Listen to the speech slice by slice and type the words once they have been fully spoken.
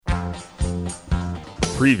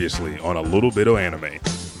Previously on A Little Bit of Anime,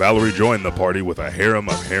 Valerie joined the party with a harem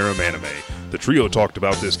of harem anime. The trio talked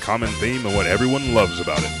about this common theme and what everyone loves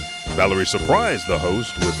about it. Valerie surprised the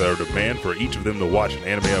host with her demand for each of them to watch an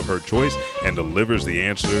anime of her choice and delivers the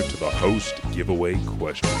answer to the host giveaway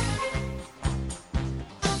question.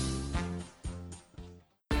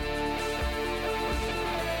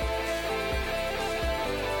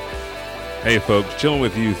 Hey folks, chilling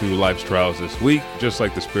with you through life's trials this week, just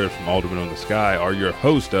like the spirit from Alderman on the Sky, are your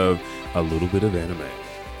host of A Little Bit of Anime.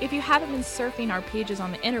 If you haven't been surfing our pages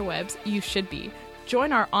on the interwebs, you should be.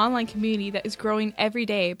 Join our online community that is growing every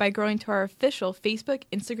day by going to our official Facebook,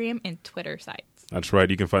 Instagram, and Twitter sites. That's right.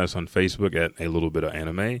 You can find us on Facebook at A Little Bit of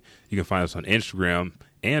Anime. You can find us on Instagram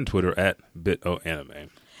and Twitter at BitOAnime.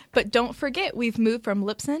 But don't forget, we've moved from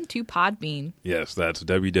Libsyn to Podbean. Yes, that's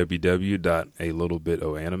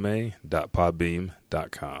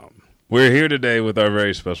www.alittlebitoanime.podbean.com. We're here today with our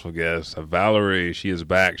very special guest, Valerie. She is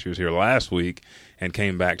back. She was here last week and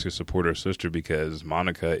came back to support her sister because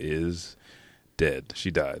Monica is dead.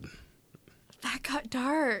 She died. That got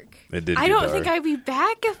dark. It did. I don't think I'd be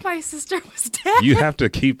back if my sister was dead. You have to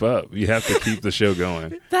keep up. You have to keep the show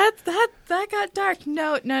going. That got dark.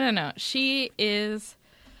 No.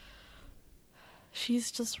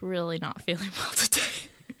 She's just really not feeling well today.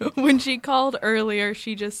 When she called earlier,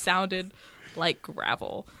 she just sounded like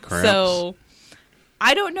gravel. Cramps. So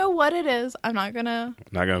I don't know what it is. I'm not gonna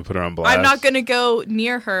put her on blast. I'm not gonna go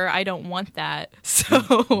near her. I don't want that.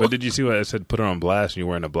 So. But did you see what I said? Put her on blast, and you're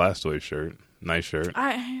wearing a Blastoise shirt. Nice shirt.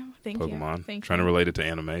 Thank Pokemon. you. Thank Trying you. to relate it to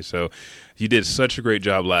anime. So you did such a great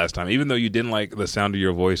job last time. Even though you didn't like the sound of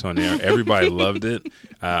your voice on air, everybody loved it.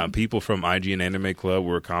 People from IGN Anime Club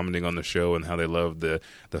were commenting on the show and how they loved the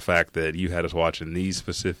fact that you had us watching these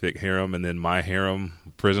specific harem, and then my harem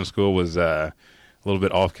prison school was a little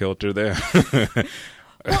bit off kilter there. Well,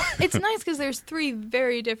 it's nice because there's three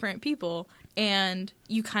very different people, and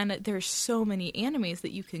there's so many animes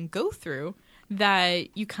that you can go through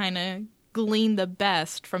that you kind of glean the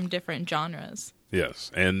best from different genres.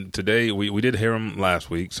 Yes, and today we did harem last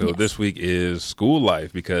week, so Yes. This week is school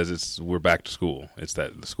life because we're back to school. It's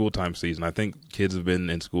the school time season. I think kids have been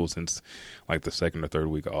in school since like the second or third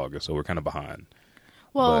week of August, so we're kind of behind.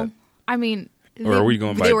 Well, Or are we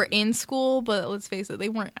going by? They were in school, but let's face it, they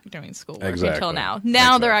weren't doing schoolwork Exactly. until now.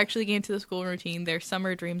 Exactly. They're actually getting to the school routine. Their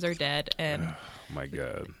summer dreams are dead, and Oh my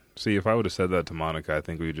God. See, if I would have said that to Monica, I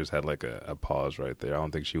think we just had like a pause right there. I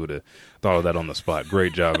don't think she would have thought of that on the spot.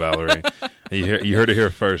 Great job, Valerie. You heard it here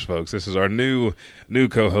first, folks. This is our new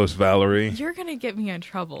co-host, Valerie. you're gonna get me in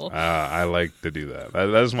trouble. I like to do that. That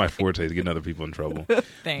is my forte, is getting other people in trouble.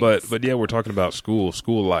 Thanks. But yeah, we're talking about school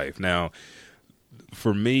life. Now,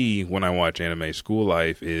 for me, when I watch anime, school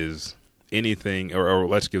life is anything, or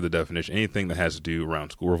let's give the definition, anything that has to do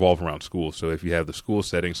revolve around school. So if you have the school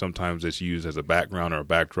setting, sometimes it's used as a background or a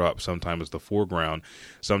backdrop, sometimes it's the foreground,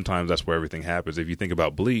 sometimes that's where everything happens. If you think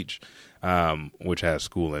about Bleach, which has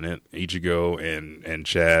school in it, Ichigo and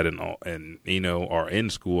Chad and Ino are in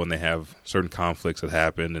school, and they have certain conflicts that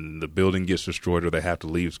happen, and the building gets destroyed or they have to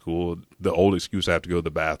leave school. The old excuse, I have to go to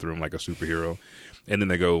the bathroom like a superhero, and then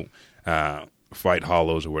they go fight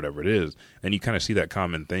hollows or whatever it is, and you kind of see that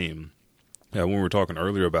common theme. When we were talking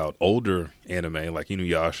earlier about older anime like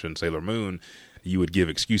Inuyasha and Sailor Moon, you would give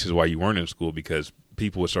excuses why you weren't in school because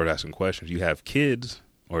people would start asking questions. You have kids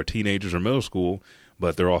or teenagers or middle school,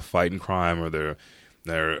 but they're all fighting crime or they're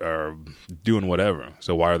doing whatever.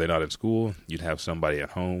 So why are they not in school? You'd have somebody at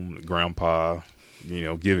home, grandpa,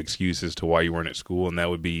 give excuses to why you weren't at school, and that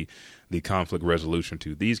would be the conflict resolution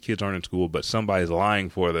to these kids aren't in school, but somebody's lying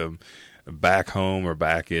for them back home or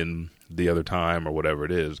back in the other time or whatever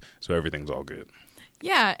it is, so everything's all good.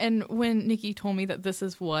 Yeah, and when Nikki told me that this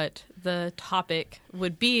is what the topic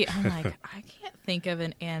would be, I'm like, I can't think of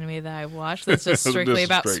an anime that I watched that's just strictly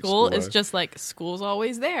about school. It's just like school's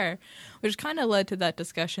always there, which kind of led to that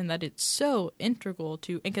discussion that it's so integral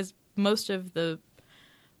to, because most of the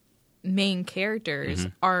main characters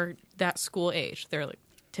are that school age. They're like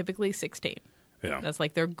typically 16. Yeah. That's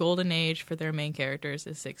like their golden age for their main characters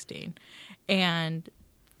is 16. And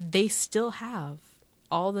they still have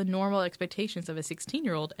all the normal expectations of a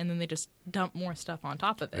 16-year-old, and then they just dump more stuff on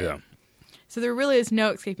top of it. Yeah. So there really is no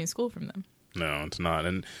escaping school from them. No, it's not.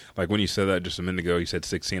 And like when you said that just a minute ago, you said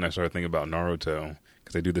 16, I started thinking about Naruto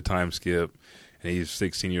because they do the time skip, and he's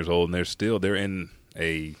 16 years old, and they're in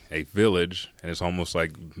a village, and it's almost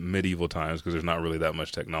like medieval times because there's not really that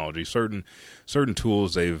much technology. Certain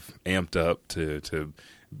tools they've amped up to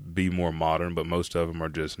be more modern, but most of them are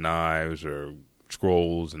just knives or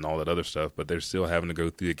scrolls and all that other stuff, but they're still having to go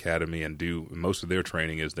through the academy and do most of their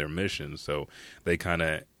training is their mission. So they kind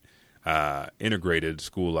of integrated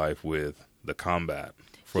school life with the combat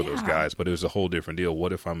for those guys, but it was a whole different deal.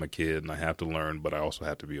 What if I'm a kid and I have to learn, but I also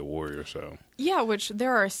have to be a warrior? So yeah, which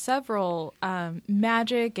there are several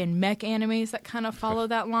magic and mech animes that kind of follow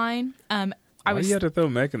that line. Why do you have to throw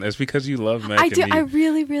mech in? That's because you love mech. I do. I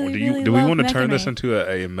really, really, really do love we want to mech turn anime. this into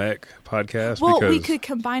a mech podcast? Well, because we could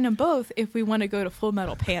combine them both if we want to go to Full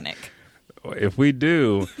Metal Panic. If we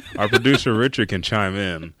do, our producer Richard can chime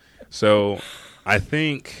in. So I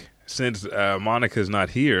think since Monica's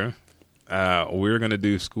not here, we're going to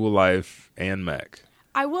do school life and mech.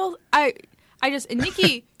 And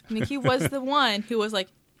Nikki was the one who was like,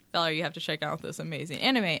 Valerie, you have to check out this amazing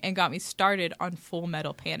anime, and got me started on Full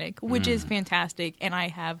Metal Panic, which is fantastic. And I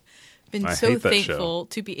have been so thankful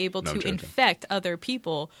to be able to infect other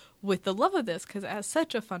people with the love of this, because it has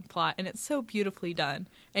such a fun plot and it's so beautifully done.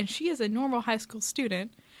 And she is a normal high school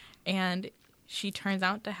student, and she turns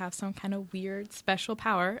out to have some kind of weird special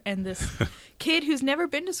power. And this kid who's never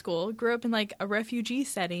been to school, grew up in like a refugee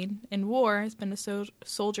setting in war, has been a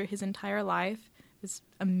soldier his entire life, is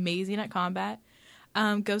amazing at combat.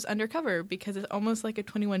 Goes undercover because it's almost like a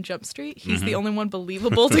 21 Jump Street. He's the only one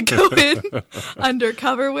believable to go in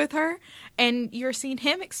undercover with her. And you're seeing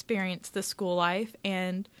him experience the school life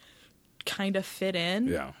and kind of fit in.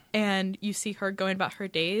 Yeah. And you see her going about her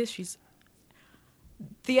days.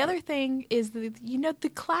 The other thing is that, the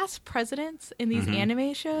class presidents in these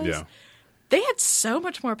anime shows, they had so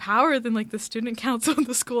much more power than like the student council in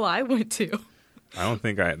the school I went to. I don't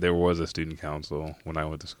think there was a student council when I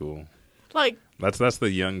went to school. Like, that's the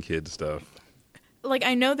young kid stuff. Like,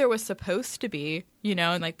 I know there was supposed to be,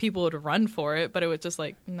 and like people would run for it, but it was just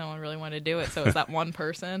like no one really wanted to do it. So it's that one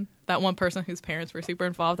person whose parents were super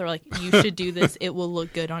involved. They were like, "You should do this. It will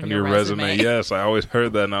look good on your resume." Yes, I always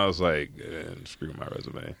heard that, and I was like, "Screw my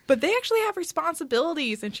resume." But they actually have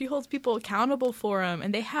responsibilities, and she holds people accountable for them.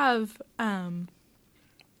 And they have, I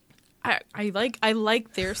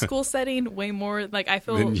like their school setting way more. Like, I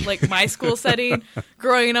feel like my school setting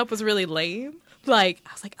growing up was really lame. Like,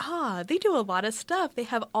 I was like, they do a lot of stuff. They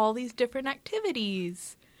have all these different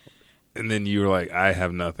activities. And then you were like, I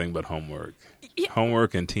have nothing but homework. Yeah.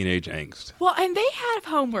 Homework and teenage angst. Well, and they have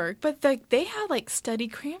homework, but they have like study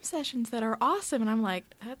cram sessions that are awesome. And I'm like,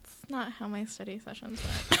 that's not how my study sessions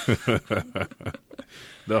went.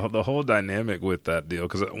 The whole dynamic with that deal,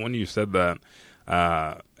 because when you said that,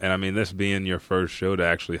 and I mean, this being your first show to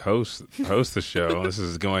actually host the show, this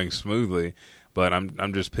is going smoothly. But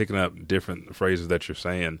I'm just picking up different phrases that you're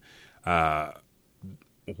saying.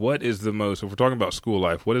 What is the most, if we're talking about school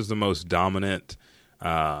life, what is the most dominant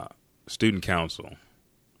student council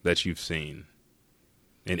that you've seen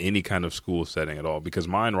in any kind of school setting at all? Because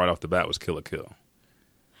mine right off the bat was Kill la Kill.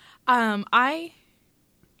 I've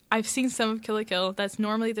seen some of Kill la Kill. That's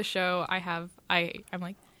normally the show I'm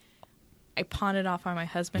like, I pawn it off on my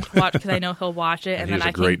husband to watch because I know he'll watch it, and then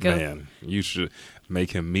I can go. He's a great man. You should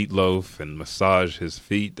make him meatloaf and massage his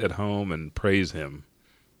feet at home and praise him.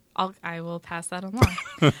 I will pass that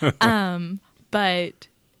along. But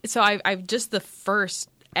so I've just the first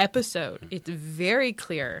episode. It's very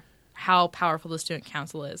clear how powerful the student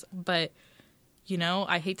council is. But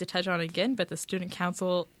I hate to touch on it again, but the student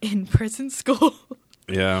council in prison school,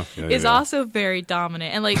 is also very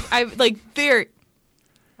dominant, and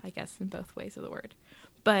I guess in both ways of the word,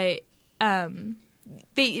 but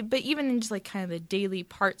even in just like kind of the daily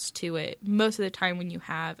parts to it, most of the time when you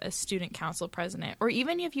have a student council president, or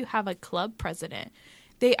even if you have a club president,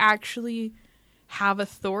 they actually have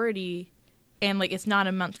authority, and like it's not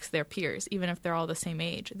amongst their peers, even if they're all the same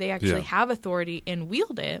age. They actually have authority and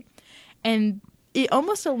wield it, and it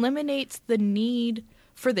almost eliminates the need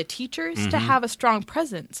for the teachers to have a strong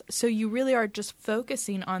presence. So you really are just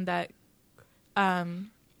focusing on that.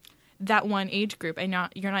 That one age group, and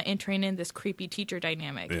you're not entering in this creepy teacher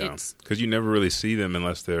dynamic. Yeah, because you never really see them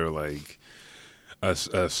unless they're like a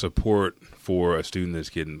support for a student that's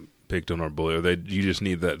getting picked on or bullied. You just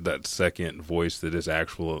need that second voice that is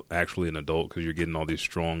actually an adult, because you're getting all these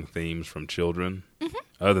strong themes from children.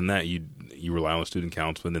 Other than that, you rely on the student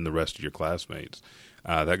council and then the rest of your classmates.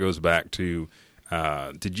 That goes back to,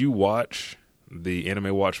 did you watch the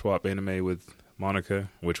Anime Watch Swap anime with Monica,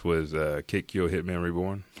 which was Kick-Yo Hitman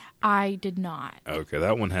Reborn? I did not. Okay,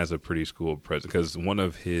 that one has a pretty cool presence, because one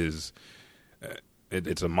of his,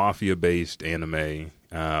 it's a mafia-based anime.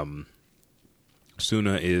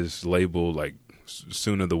 Suna is labeled like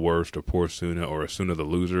Suna the worst, or poor Suna, or Suna the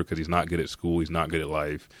loser, because he's not good at school, he's not good at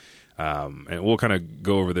life. And we'll kind of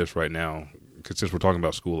go over this right now, because since we're talking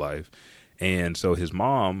about school life. And so his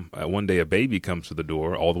mom, one day a baby comes to the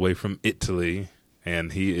door all the way from Italy,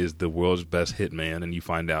 and he is the world's best hitman. And you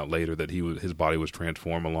find out later that his body was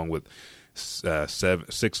transformed along with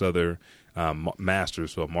 6 other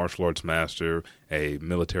masters, so a martial arts master, a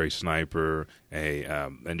military sniper,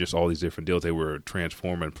 and just all these different deals. They were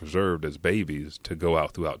transformed and preserved as babies to go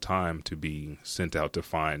out throughout time to be sent out to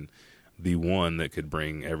find the one that could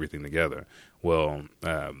bring everything together. Well,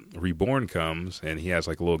 Reborn comes, and he has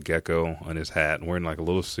like a little gecko on his hat, wearing like a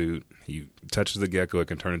little suit. He touches the gecko, it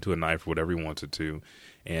can turn into a knife, whatever he wants it to.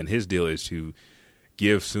 And his deal is to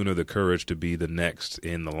give Suna the courage to be the next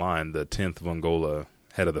in the line, the 10th Vongola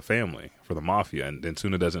head of the family for the mafia. And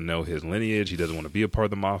Suna doesn't know his lineage. He doesn't want to be a part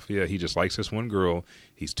of the mafia. He just likes this one girl.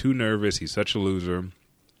 He's too nervous. He's such a loser.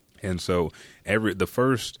 And so the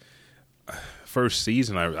first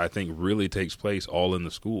season, I think, really takes place all in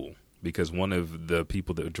the school, because one of the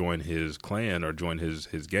people that join his clan or join his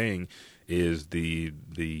gang is the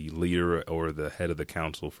leader or the head of the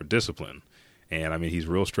council for discipline. And I mean, he's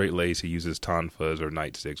real straight-laced. He uses tonfas or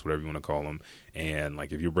nightsticks, whatever you want to call them. And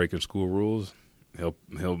like, if you're breaking school rules, he'll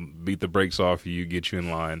beat the brakes off you, get you in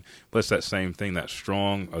line. But it's that same thing, that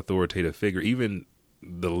strong, authoritative figure. Even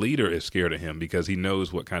the leader is scared of him because he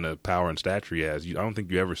knows what kind of power and stature he has. I don't think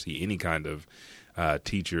you ever see any kind of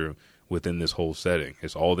teacher within this whole setting.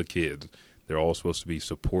 It's all the kids. They're all supposed to be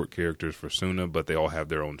support characters for Suna, but they all have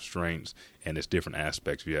their own strengths, and it's different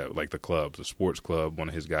aspects. You have like the clubs, the sports club. One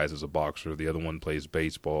of his guys is a boxer. The other one plays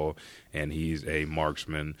baseball, and he's a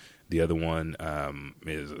marksman. The other one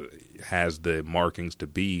has the markings to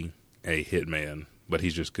be a hitman, but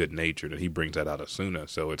he's just good-natured, and he brings that out of Suna.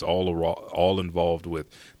 So it's all involved with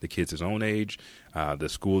the kids his own age, the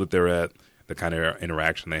school that they're at, the kind of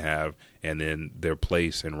interaction they have, and then their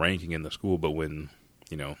place and ranking in the school. But when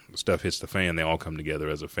stuff hits the fan, they all come together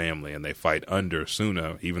as a family, and they fight under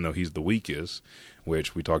Suna, even though he's the weakest,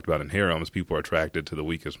 which we talked about in Harems. People are attracted to the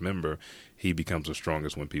weakest member. He becomes the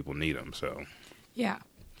strongest when people need him. So yeah,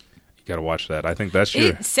 you got to watch that. I think that's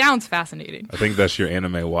it sounds fascinating. I think that's your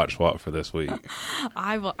anime watch swap for this week.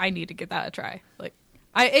 I need to give that a try.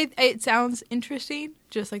 It sounds interesting,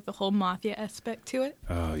 just like the whole mafia aspect to it.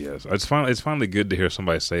 Oh yes, it's finally good to hear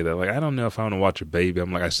somebody say that. Like, I don't know if I want to watch a baby.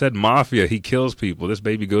 I'm like, I said mafia. He kills people. This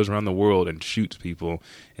baby goes around the world and shoots people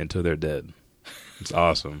until they're dead. It's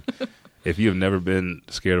awesome. If you have never been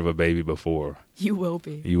scared of a baby before, you will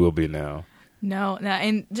be. You will be now. No,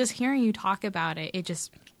 and just hearing you talk about it, it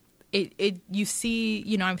just. You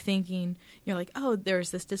see, I'm thinking, you're like, oh,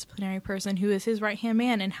 there's this disciplinary person who is his right-hand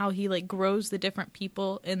man, and how he, grows the different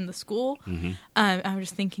people in the school. Mm-hmm. I'm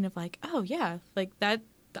just thinking of, oh, yeah, that,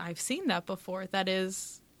 I've seen that before. That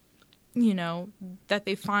is, that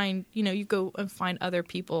they find, you go and find other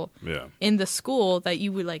people in the school that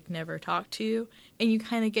you would, never talk to, and you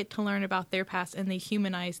kind of get to learn about their past, and they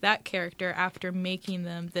humanize that character after making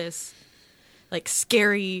them this,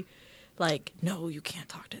 scary... no, you can't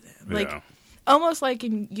talk to them. Almost like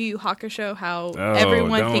in Yu Yu Hakusho, how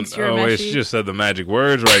everyone thinks you're a Meshi. She just said the magic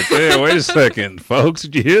words right there. Wait a second, folks.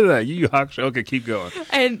 Did you hear that? Yu Yu Hakusho. Okay, keep going.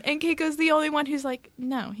 And Keiko's the only one who's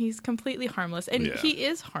no, he's completely harmless. And he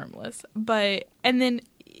is harmless. And then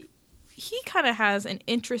he kind of has an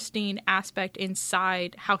interesting aspect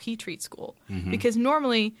inside how he treats school. Mm-hmm. Because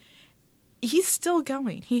normally... he's still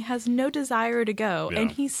going. He has no desire to go,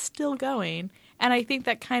 and he's still going. And I think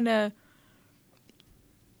that kind of...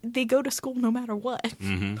 they go to school no matter what.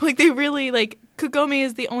 Mm-hmm. They really, Kagome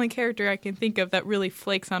is the only character I can think of that really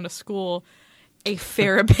flakes onto school a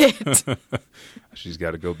fair bit. She's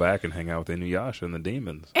got to go back and hang out with Inuyasha and the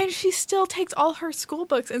demons. And she still takes all her school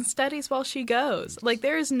books and studies while she goes.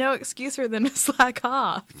 There is no excuse for them to slack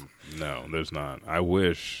off. No, there's not. I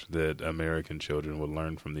wish that American children would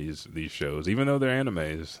learn from these shows. Even though they're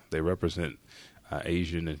animes, they represent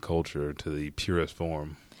Asian and culture to the purest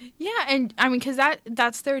form. Yeah, and I mean, because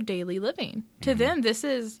that's their daily living. To them, this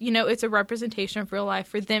is, it's a representation of real life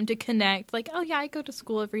for them to connect. Oh yeah, I go to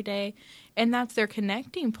school every day, and that's their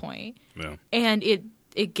connecting point. Yeah. And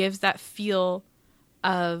it gives that feel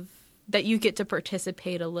of that you get to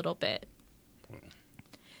participate a little bit.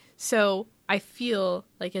 So I feel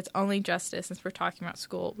like it's only justice, since we're talking about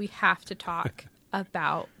school, we have to talk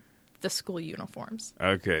about the school uniforms.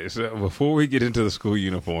 Okay, so before we get into the school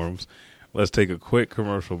uniforms, let's take a quick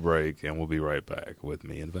commercial break, and we'll be right back with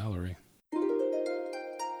me and Valerie.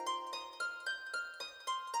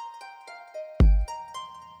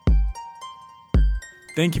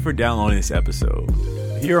 Thank you for downloading this episode.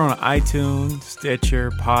 If you're on iTunes,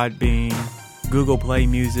 Stitcher, Podbean, Google Play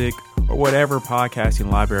Music, or whatever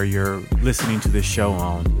podcasting library you're listening to this show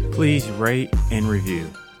on, please rate and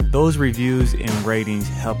review. Those reviews and ratings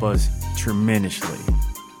help us tremendously.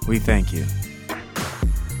 We thank you.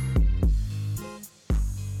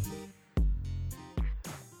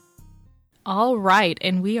 All right,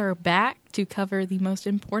 and we are back to cover the most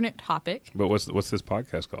important topic. But what's this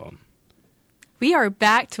podcast called? We are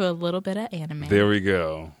back to a little bit of anime. There we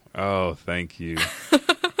go. Oh, thank you.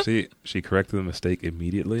 See, she corrected the mistake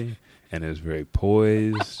immediately and is very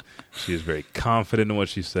poised. She is very confident in what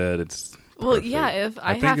she said. It's well, perfect. yeah. If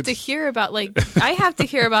I have to hear about I have to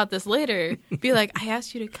hear about this later. Be like, I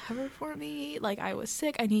asked you to cover for me. Like, I was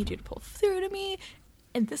sick. I need you to pull through to me.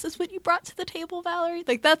 And this is what you brought to the table, Valerie?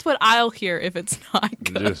 Like, that's what I'll hear if it's not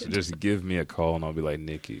good. Just give me a call and I'll be like,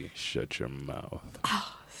 Nikki, shut your mouth.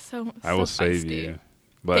 Oh, so I will save feisty. you.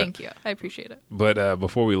 But, thank you. I appreciate it. But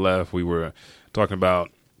before we left, we were talking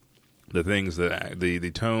about the things that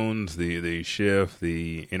the tones, the shift,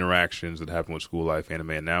 the interactions that happen with school life anime.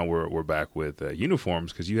 And now we're back with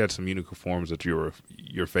uniforms, because you had some uniforms that you were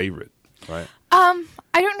your favorite, right? I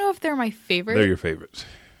don't know if they're my favorite. They're your favorites.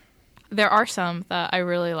 There are some that I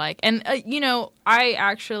really like. And, I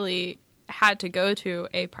actually had to go to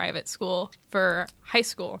a private school for high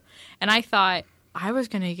school. And I thought I was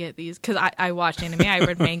going to get these, because I watched anime, I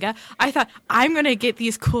read manga. I thought, I'm going to get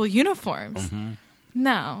these cool uniforms. Mm-hmm.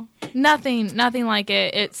 No, nothing like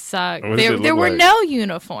it. It sucked. There were no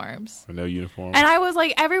uniforms. No uniforms? And I was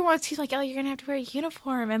like, he's like, oh, you're going to have to wear a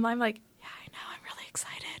uniform. And I'm like, yeah, I know, I'm really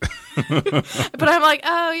excited. But I'm like,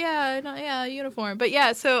 oh yeah, uniform. But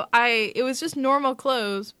yeah, so it was just normal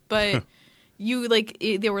clothes, but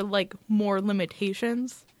there were like more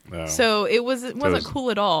limitations. Oh. So it wasn't cool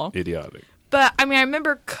at all. Idiotic. But I mean, I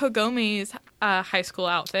remember Kagomi's high school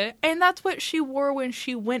outfit, and that's what she wore when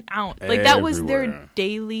she went out. Like, that was their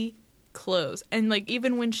daily clothes. And like,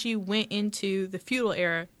 even when she went into the feudal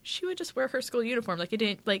era, she would just wear her school uniform. Like, it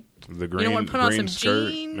didn't like the green, you don't want to put on some skirt.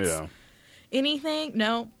 jeans, yeah, anything.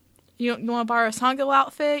 No. You want to borrow a Sango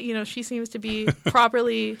outfit? She seems to be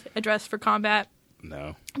properly addressed for combat.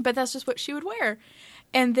 No. But that's just what she would wear.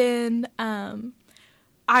 And then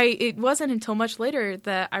it wasn't until much later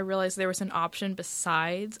that I realized there was an option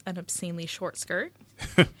besides an obscenely short skirt.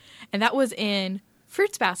 And that was in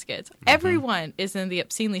Fruits Baskets. Mm-hmm. Everyone is in the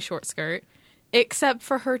obscenely short skirt except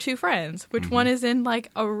for her two friends, which one is in like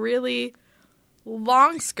a really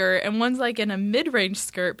long skirt and one's like in a mid-range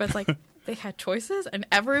skirt, but it's like they had choices, and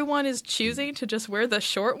everyone is choosing to just wear the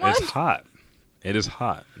short one. It's hot. It is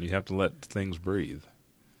hot. You have to let things breathe.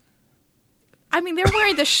 I mean, they're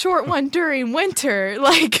wearing the short one during winter.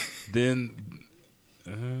 Like, then,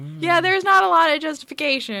 yeah, there's not a lot of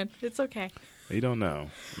justification. It's okay. You don't know.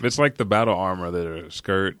 It's like the battle armor that are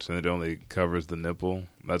skirts and it only covers the nipple.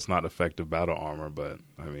 That's not effective battle armor, but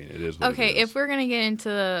I mean, it is what okay, it is. If we're going to get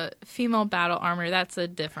into female battle armor, that's a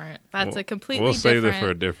completely we'll save different. it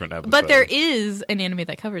for a different episode. But there is an anime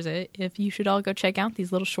that covers it. If you should all go check out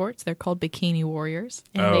these little shorts. They're called Bikini Warriors,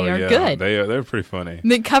 and they are good. They're pretty funny.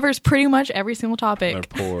 And it covers pretty much every single topic.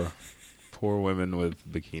 They're poor women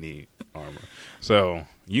with bikini armor. So,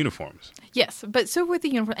 uniforms. Yes, but so with the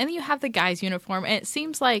uniform, and then you have the guy's uniform, and it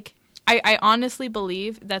seems like I honestly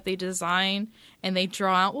believe that they design and they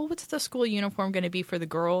draw out, well, what's the school uniform going to be for the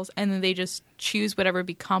girls? And then they just choose whatever would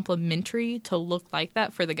be complementary to look like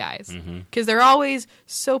that for the guys. Because they're always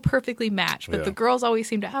so perfectly matched, but the girls always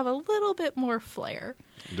seem to have a little bit more flair.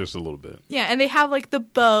 Just a little bit. Yeah, and they have like the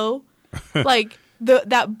bow, like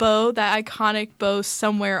that bow, that iconic bow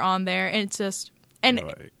somewhere on there, and it's just, and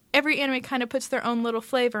every anime kind of puts their own little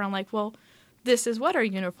flavor on, like, well, this is what our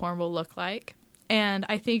uniform will look like. And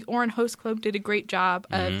I think Ouran Host Club did a great job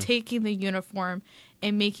of taking the uniform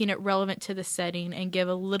and making it relevant to the setting and give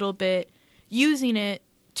a little bit, using it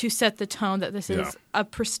to set the tone that this is a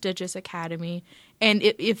prestigious academy. And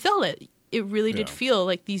it felt it. It really did feel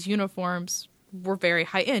like these uniforms were very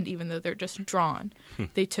high end, even though they're just drawn.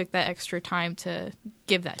 They took that extra time to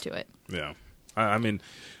give that to it. Yeah. I mean,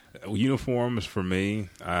 uniforms for me,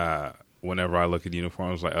 whenever I look at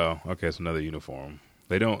uniforms, like, oh, okay, it's another uniform.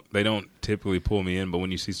 They don't typically pull me in, but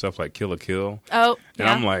when you see stuff like Kill la Kill, and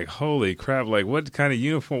I'm like, holy crap! Like, what kind of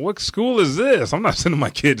uniform? What school is this? I'm not sending my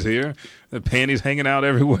kids here. The panties hanging out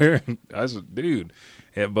everywhere. I said, dude.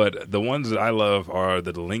 Yeah, but the ones that I love are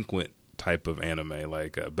the delinquent type of anime,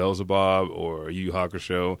 like Beelzebub or Yu Yu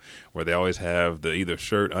Hakusho, where they always have the either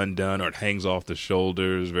shirt undone or it hangs off the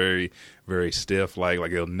shoulders, very, very stiff, like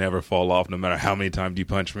it'll never fall off no matter how many times you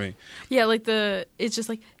punch me. Yeah, like it's just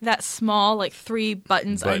like that small, like 3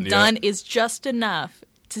 buttons undone is just enough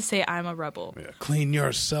to say I'm a rebel. Yeah, clean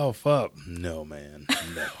yourself up. No, man,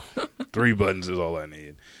 no. 3 buttons is all I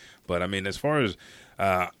need. But I mean, as far as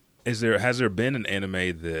has there been an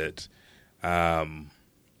anime that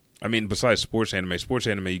I mean, besides sports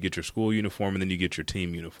anime, you get your school uniform and then you get your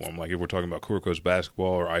team uniform. Like if we're talking about Kuroko's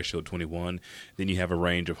basketball or Ice Shield 21, then you have a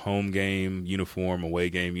range of home game uniform,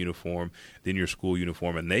 away game uniform, then your school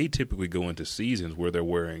uniform. And they typically go into seasons where they're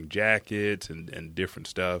wearing jackets and different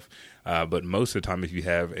stuff. But most of the time, if you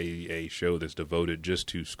have a show that's devoted just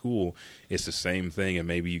to school, it's the same thing, and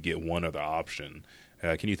maybe you get one other option.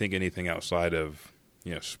 Can you think of anything outside of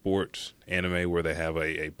sports anime where they have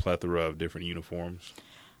a plethora of different uniforms?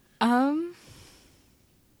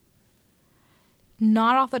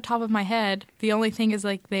 Not off the top of my head. The only thing is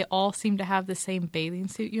like they all seem to have the same bathing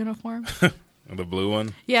suit uniform. The blue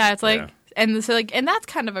one? Yeah, it's like and that's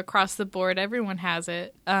kind of across the board. Everyone has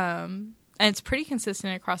it. And it's pretty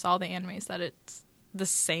consistent across all the animes that it's the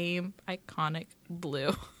same iconic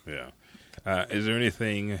blue. Yeah. Is there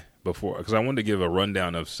anything before, because I wanted to give a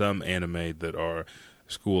rundown of some anime that are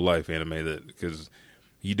school life anime, that because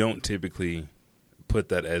you don't typically put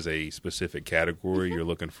that as a specific category. Mm-hmm. You're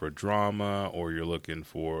looking for drama, or you're looking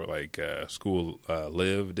for like School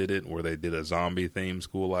Live did it, where they did a zombie themed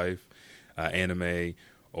school life anime,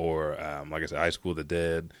 or like I said, High School of the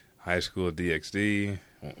Dead, High School of DxD,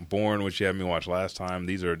 Born, which you had me watch last time.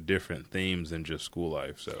 These are different themes than just school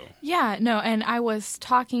life. So yeah, no, and I was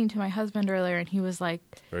talking to my husband earlier, and he was like,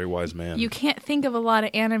 very wise man. You can't think of a lot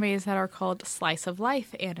of animes that are called slice of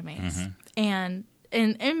life animes, mm-hmm.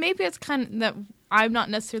 and maybe it's kind of that I'm not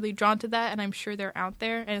necessarily drawn to that, and I'm sure they're out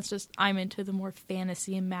there, and it's just I'm into the more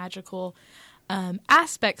fantasy and magical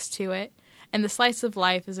aspects to it, and the slice of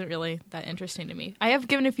life isn't really that interesting to me. I have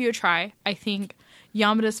given a few a try. I think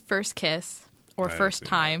Yamada's First Kiss, or First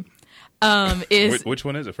Time, is... Which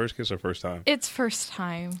one is it, First Kiss or First Time? It's First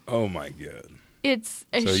Time. Oh my God. It's...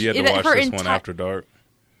 So you had to watch this one after dark?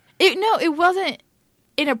 No, it wasn't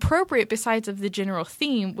inappropriate, besides of the general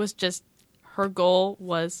theme, was just her goal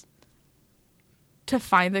was to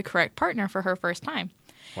find the correct partner for her first time.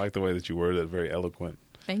 I like the way that you worded it, very eloquent.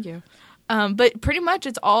 Thank you. But pretty much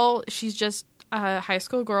it's all, she's just a high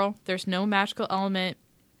school girl. There's no magical element.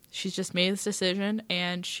 She's just made this decision,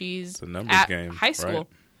 and she's at game, high school.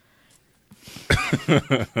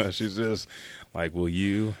 Right? She's just like, will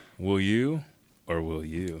you, or will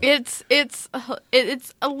you? It's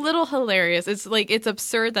a little hilarious. It's like, it's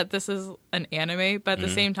absurd that this is an anime, but at the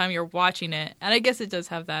same time you're watching it, and I guess it does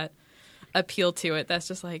have that appeal to it. That's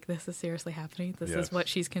just like, this is seriously happening. This is what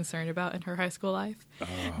she's concerned about in her high school life.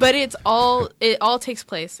 But it all takes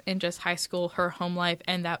place in just high school, her home life,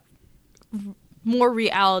 and that more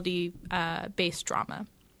reality based drama.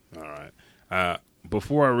 All right.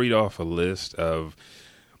 Before I read off a list of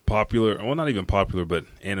popular, well, not even popular, but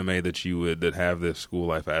anime that have this school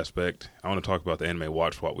life aspect, I want to talk about the anime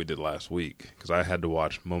Watch What we did last week, because I had to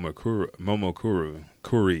watch Momokuri.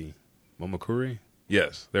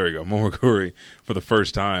 Yes, there we go, Momokuri, for the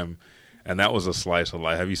first time, and that was a slice of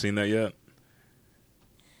life. Have you seen that yet?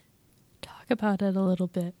 About it a little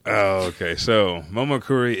bit. Oh, okay. So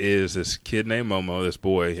Momokuri is this kid named Momo, this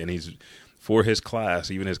boy, and he's, for his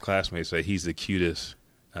class, even his classmates say he's the cutest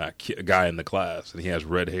guy in the class, and he has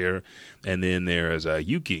red hair. And then there is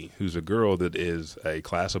Yuki, who's a girl that is a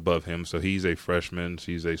class above him, so he's a freshman,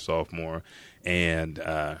 she's a sophomore, and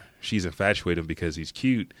she's infatuated because he's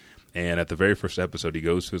cute. And at the very first episode, he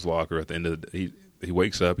goes to his locker at the end of he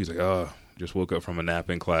wakes up, he's like, oh, just woke up from a nap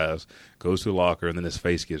in class, goes to the locker, and then his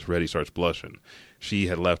face gets red. He starts blushing. She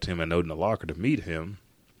had left him a note in the locker to meet him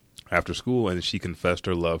after school, and she confessed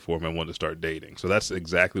her love for him and wanted to start dating. So that's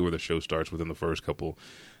exactly where the show starts, within the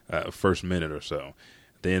first minute or so.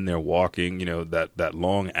 Then they're walking, that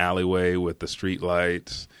long alleyway with the street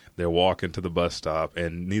lights. They're walking to the bus stop,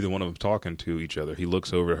 and neither one of them talking to each other. He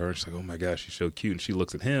looks over at her, and she's like, oh my gosh, she's so cute. And she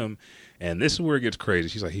looks at him, and this is where it gets crazy.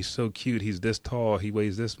 She's like, he's so cute. He's this tall. He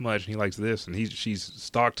weighs this much, and he likes this. And she's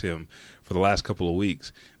stalked him for the last couple of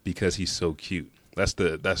weeks because he's so cute.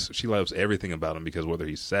 She loves everything about him, because whether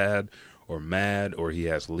he's sad or mad or he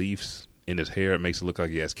has leaves in his hair, it makes it look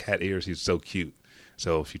like he has cat ears. He's so cute.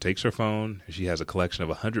 So she takes her phone, and she has a collection of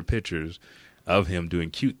 100 pictures of him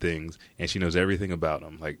doing cute things, and she knows everything about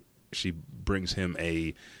him. Like, she brings him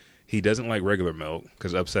he doesn't like regular milk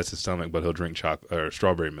because it upsets his stomach, but he'll drink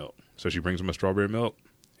strawberry milk. So she brings him a strawberry milk,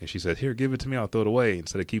 and she said, here, give it to me, I'll throw it away.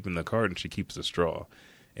 Instead of keeping the carton, she keeps the straw.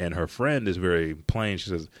 And her friend is very plain. She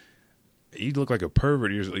says, you look like a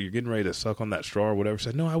pervert. You're getting ready to suck on that straw or whatever. She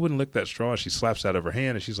said, no, I wouldn't lick that straw. She slaps it out of her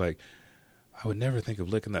hand, and she's like, I would never think of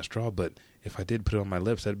licking that straw, but if I did put it on my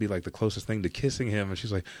lips, that'd be like the closest thing to kissing him. And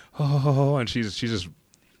she's like, oh, and she's just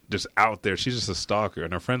out there. She's just a stalker.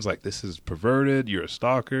 And her friend's like, this is perverted. You're a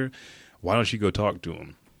stalker. Why don't you go talk to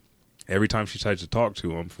him? every time she tries to talk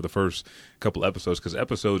to him for the first couple episodes, because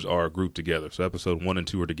episodes are grouped together. So episode 1 and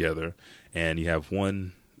 2 are together, and you have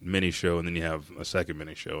one mini show, and then you have a second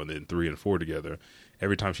mini show, and then 3 and 4 together.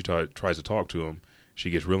 Every time she tries to talk to him, she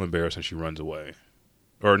gets real embarrassed and she runs away.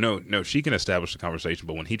 Or no, she can establish the conversation,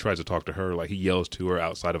 but when he tries to talk to her, like he yells to her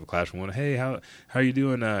outside of a classroom, "Hey, how you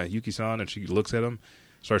doing, Yuki-san?" And she looks at him,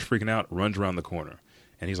 starts freaking out, runs around the corner.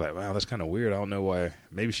 And he's like, "Wow, that's kind of weird. I don't know why.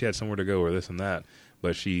 Maybe she had somewhere to go or this and that."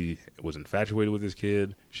 But she was infatuated with this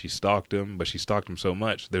kid. She stalked him, but she stalked him so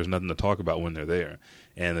much, there's nothing to talk about when they're there.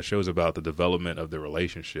 And the show's about the development of their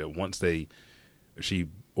relationship. She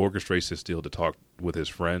orchestrates this deal to talk with his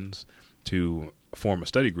friends to form a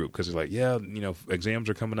study group, because he's like, yeah, exams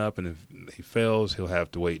are coming up, and if he fails, he'll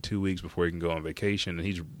have to wait 2 weeks before he can go on vacation, and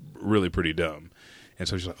he's really pretty dumb. And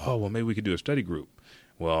so she's like, oh, well, maybe we could do a study group.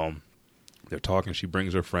 Well, they're talking. She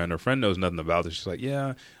brings her friend. Her friend knows nothing about this. She's like,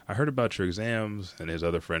 yeah, I heard about your exams. And his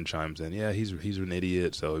other friend chimes in, yeah, he's an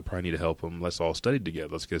idiot, so we probably need to help him. Let's all study together.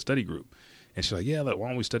 Let's get a study group. And she's like, yeah, why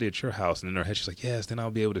don't we study at your house? And in her head, she's like, yes, then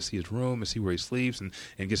I'll be able to see his room and see where he sleeps and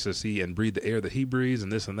gets to see and breathe the air that he breathes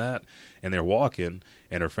and this and that. And they're walking,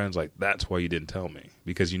 and her friend's like, that's why you didn't tell me,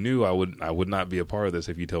 because you knew I would not be a part of this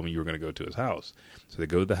if you told me you were going to go to his house. So they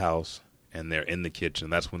go to the house, and they're in the kitchen.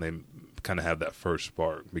 That's when they kind of have that first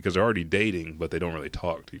spark, because they're already dating, but they don't really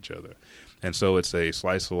talk to each other. And so it's a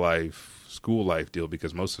slice of life, school life deal,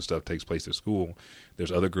 because most of the stuff takes place at school.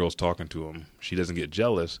 There's other girls talking to him. She doesn't get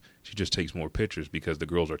jealous. She just takes more pictures because the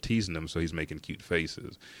girls are teasing him, so he's making cute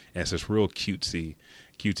faces. And it's this real cutesy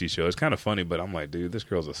show. It's kind of funny, but I'm like, dude, this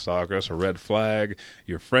girl's a stalker. That's a red flag.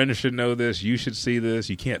 Your friend should know this. You should see this.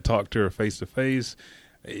 You can't talk to her face to face.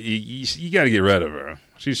 You got to get rid of her.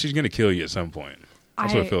 She's going to kill you at some point.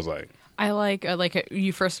 That's what it feels like. I like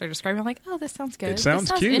you first started describing, I'm like, oh, this sounds good. It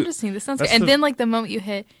sounds cute. Interesting. This sounds good. And then like the moment you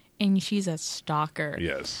hit, and she's a stalker.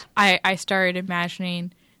 Yes. I started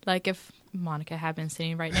imagining, like, if Monica had been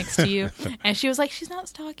sitting right next to you, and she was like, she's not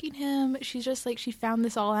stalking him. She's just like, she found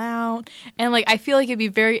this all out. And like, I feel like it'd be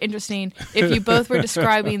very interesting if you both were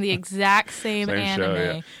describing the exact same anime. Show,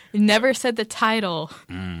 yeah. Never said the title.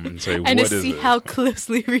 And say, and to see how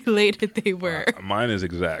closely related they were. Mine is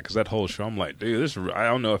exact, because that whole show, I'm like, dude, I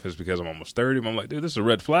don't know if it's because I'm almost 30, but I'm like, dude, this is a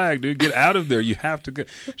red flag, dude. Get out of there. You have to go.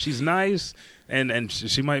 She's nice, and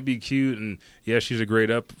she might be cute, and yeah, she's a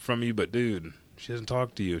grade up from you, but dude, she doesn't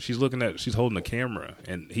talk to you. She's holding the camera,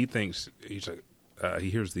 and he thinks, he's like, he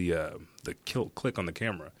hears the click on the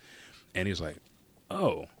camera, and he's like,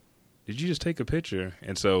 oh, did you just take a picture?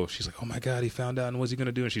 And so she's like, oh my God, he found out, and what's he going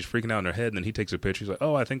to do? And she's freaking out in her head, and then he takes a picture. He's like,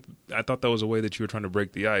 oh, I thought that was a way that you were trying to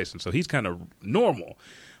break the ice. And so he's kind of normal,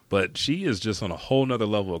 but she is just on a whole nother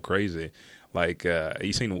level of crazy. Like,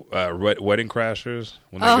 you seen Wedding Crashers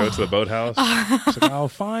when they go to the boathouse? She's like, I'll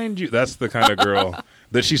find you. That's the kind of girl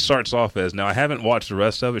that she starts off as. Now, I haven't watched the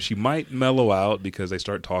rest of it. She might mellow out because they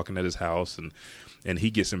start talking at his house, and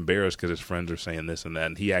he gets embarrassed because his friends are saying this and that,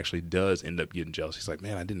 and he actually does end up getting jealous. He's like,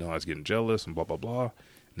 man, I didn't know I was getting jealous, and blah, blah, blah.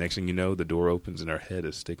 Next thing you know, the door opens, and her head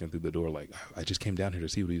is sticking through the door like, I just came down here to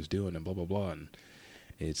see what he was doing, and blah, blah, blah. And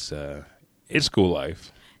it's school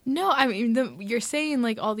life. No, I mean, you're saying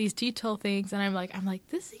like all these detail things, and I'm like,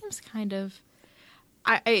 this seems kind of.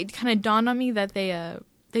 It kind of dawned on me that they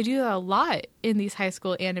do that a lot in these high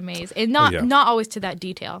school animes, and not always to that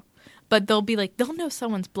detail, but they'll know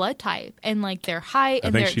someone's blood type and like their height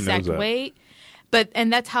and their exact weight,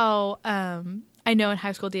 and that's how I know in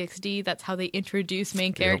High School DxD, that's how they introduce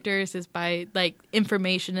main characters is by like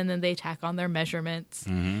information, and then they tack on their measurements,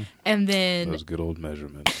 and then those good old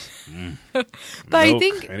measurements. But milk. I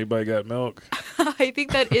think anybody got milk? I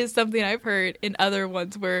think that is something I've heard in other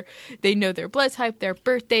ones where they know their blood type, their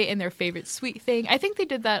birthday, and their favorite sweet thing. I think they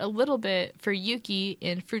did that a little bit for Yuki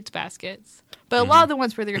in Fruits Baskets, but a lot of the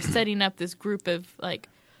ones where they're setting up this group of like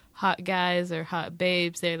hot guys or hot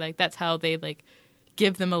babes, they're like that's how they like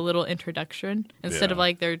give them a little introduction instead of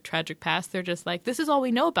like their tragic past. They're just like, this is all we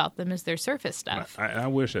know about them is their surface stuff. I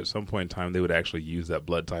wish at some point in time they would actually use that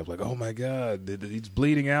blood type. Like, oh my God, he's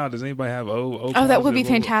bleeding out. Does anybody have O? Oh, that would be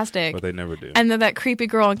fantastic. But they never do. And then that creepy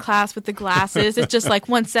girl in class with the glasses, it's just like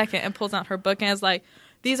 1 second and pulls out her book and is like,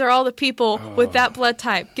 these are all the people with that blood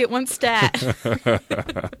type. Get one stat.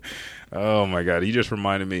 Oh my God, you just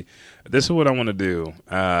reminded me. This is what I want to do.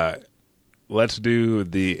 Let's do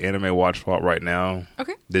the anime watch swap right now.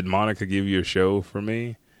 Okay. Did Monica give you a show for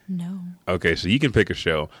me? No. Okay, so you can pick a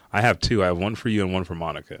show. I have two. I have one for you and one for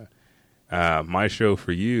Monica. My show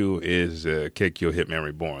for you is Kekkyo Hitman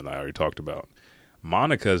Reborn that I already talked about.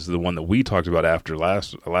 Monica's the one that we talked about after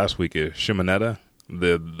last week is Shimonetta,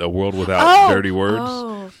 the world without dirty words.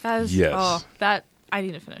 Oh, that is, yes. that I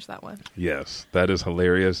need to finish that one. Yes, that is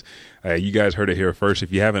hilarious. You guys heard it here first.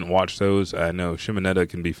 If you haven't watched those, I know Shimonetta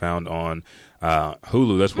can be found on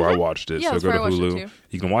Hulu. That's where I watched it. Yeah, so go to Hulu.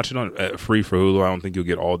 You can watch it on free for Hulu. I don't think you'll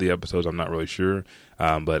get all the episodes. I'm not really sure.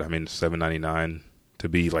 But I mean, $7.99 to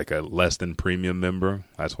be like a less than premium member.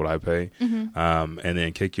 That's what I pay. And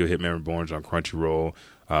then Keikyo Hitman Reborn's on Crunchyroll,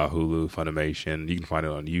 Hulu, Funimation. You can find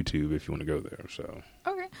it on YouTube if you want to go there. So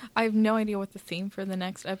okay, I have no idea what the theme for the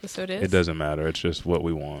next episode is. it doesn't matter. It's just what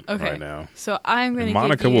we want right now. So I'm going to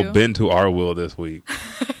Monica will bend to our will this week.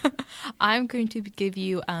 I'm going to give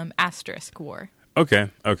you Asterisk War. Okay.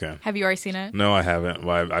 Have you already seen it? No, I haven't.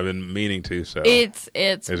 Well, I've been meaning to. So it's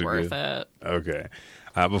worth it. Okay.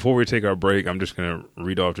 Before we take our break, I'm just going to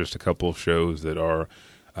read off just a couple of shows that are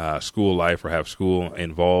school life or have school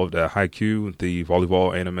involved. Haikyuu, the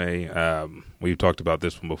volleyball anime. We've talked about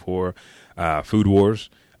this one before. Food Wars,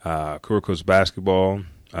 Kuroko's Basketball,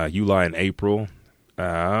 Yuli in April,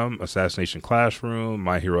 Assassination Classroom,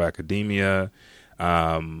 My Hero Academia.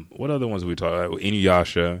 What other ones did we talk about?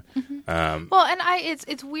 Inuyasha. Well, and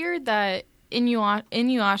it's weird that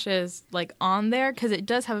Inuyasha is like on there because it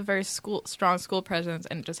does have a very strong school presence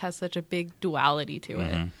and it just has such a big duality to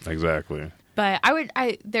it. Exactly. But I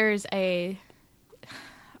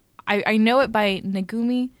know it by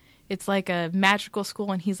Negumi. It's like a magical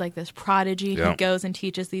school and he's like this prodigy. He goes and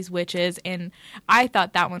teaches these witches, and I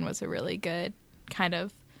thought that one was a really good kind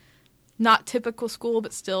of not typical school,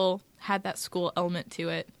 but still had that school element to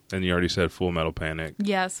it. And you already said Full Metal Panic.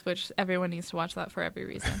 Yes, which everyone needs to watch that for every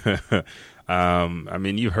reason. I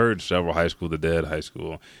mean, you've heard several High School the Dead, High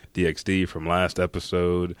School DxD from last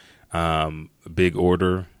episode. Big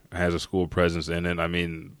Order has a school presence in it. I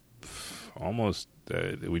mean, almost.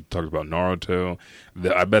 We talked about Naruto.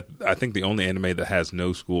 I think the only anime that has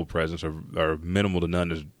no school presence or minimal to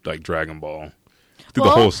none is like Dragon Ball. Through the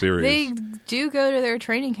whole series. They do go to their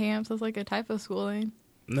training camps as like a type of schooling.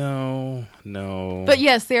 No. But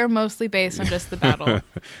yes, they are mostly based on just the battle.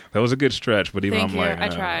 That was a good stretch, but even Thank I'm you. like, I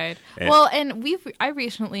tried. Well, and I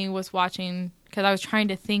recently was watching because I was trying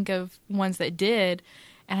to think of ones that did,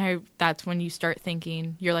 and that's when you start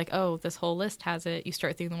thinking, you're like, oh, this whole list has it. You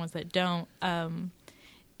start thinking the ones that don't.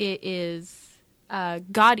 It is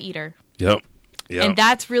God Eater. Yep. And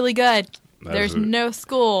that's really good. There's no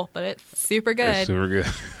school, but it's super good. It's super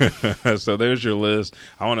good. So there's your list.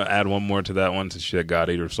 I want to add one more to that one to share God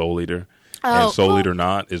Eater, Soul Eater. And Soul Eater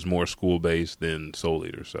Not is more school-based than Soul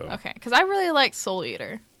Eater. So okay, because I really like Soul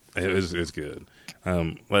Eater. It's good.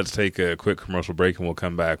 Let's take a quick commercial break, and we'll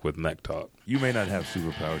come back with Mech Talk. You may not have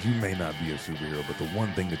superpowers. You may not be a superhero, but the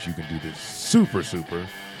one thing that you can do that's super,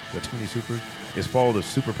 that's too many super, is follow the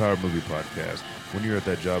Superpower Movie Podcast. When you're at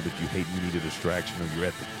that job that you hate and you need a distraction, or you're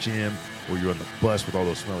at the gym, or you're on the bus with all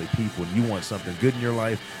those smelly people and you want something good in your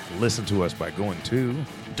life, listen to us by going to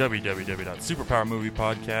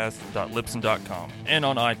www.superpowermoviepodcast.libsyn.com and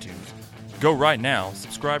on iTunes. Go right now,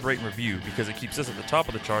 subscribe, rate, and review because it keeps us at the top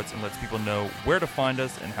of the charts and lets people know where to find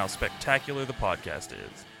us and how spectacular the podcast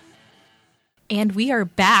is. And we are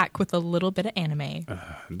back with a little bit of anime.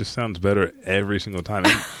 This sounds better every single time.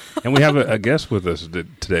 And we have a guest with us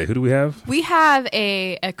today. Who do we have? We have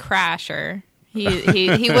a crasher.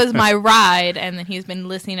 He was my ride, and then he's been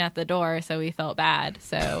listening at the door, so we felt bad.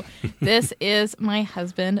 So this is my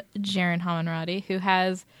husband, Jaron Hamanradi, who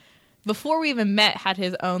has, before we even met, had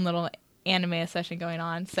his own little anime session going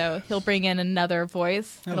on. So he'll bring in another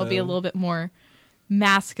voice. Hello. It'll be a little bit more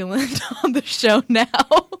masculine on the show now.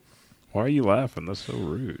 Why are you laughing? That's so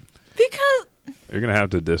rude. Because you're gonna have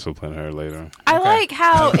to discipline her later. I like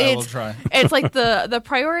how it's like the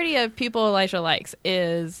priority of people Elijah likes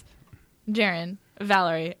is Jaron,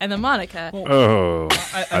 Valerie, and then Monica. Well,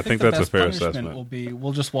 I think that's a fair assessment.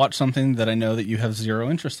 We'll just watch something that I know that you have zero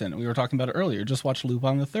interest in. We were talking about it earlier. Just watch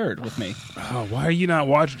Lupin the Third with me. Oh, why are you not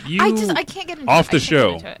watching? I can't get into off it. the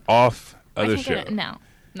show. Off other show. No.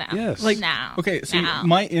 Yes. No. Okay. So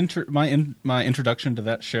my introduction to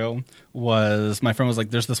that show was my friend was like,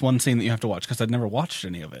 "There's this one scene that you have to watch," because I'd never watched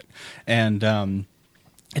any of it, and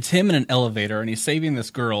it's him in an elevator, and he's saving this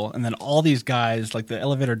girl, and then all these guys, like the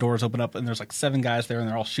elevator doors open up, and there's like 7 guys there, and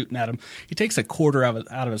they're all shooting at him. He takes a quarter out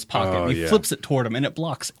of his pocket, and he flips it toward him, and it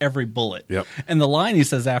blocks every bullet. Yep. And the line he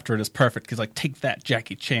says after it is perfect. He's like, "Take that,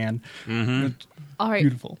 Jackie Chan." Mm-hmm. All right.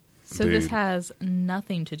 Beautiful. So this has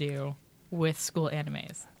nothing to do with school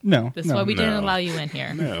animes. No. That's why we didn't allow you in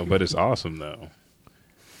here. No, but it's awesome though.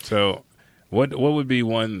 So, what would be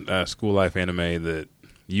one school life anime that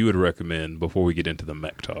you would recommend before we get into the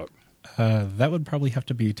mech talk? That would probably have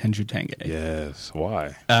to be Tenju Tenge. Yes.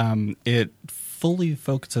 Why? It fully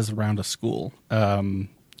focuses around a school.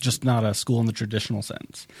 just not a school in the traditional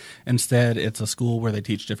sense. Instead, it's a school where they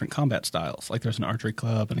teach different combat styles. Like there's an archery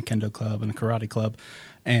club and a kendo club and a karate club,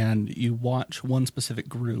 and you watch one specific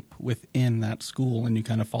group within that school, and you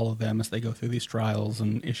kind of follow them as they go through these trials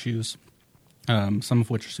and issues, some of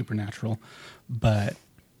which are supernatural, but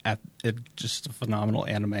it's just a phenomenal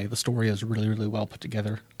anime. The story is really, really well put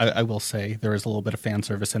together. I will say there is a little bit of fan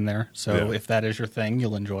service in there, so if that is your thing,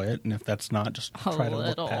 you'll enjoy it, and if that's not, just try to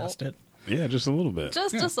look past it. Yeah, just a little bit.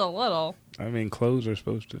 Just a little. I mean, clothes are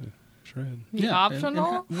supposed to shred.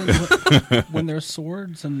 Optional? When there's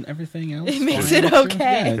swords and everything else, it makes it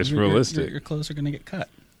okay. Yeah, it's realistic. Your clothes are going to get cut.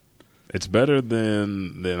 It's better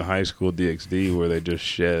than High School DxD where they just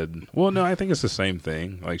shed. Well, no, I think it's the same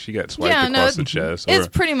thing. Like she got swiped across the chest. It's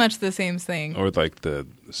pretty much the same thing. Or like the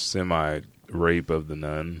semi-rape of the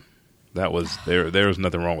nun. That was there was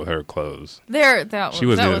nothing wrong with her clothes. She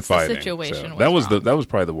was fighting. The situation. So that was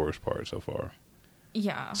probably the worst part so far.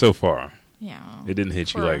 Yeah. So far. Yeah. It didn't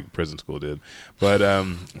hit you like prison school did. But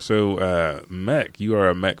Mech, you are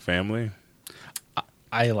a Mech family.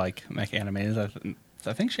 I like Mech animes.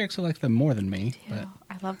 I think she actually likes them more than me. Yeah,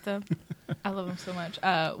 I love them. I love them so much.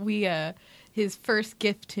 His first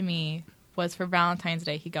gift to me was for Valentine's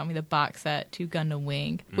Day. He got me the box set to Gundam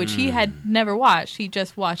Wing, which he had never watched. He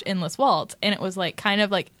just watched Endless Waltz, and it was like kind of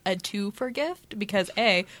like a 2 for gift because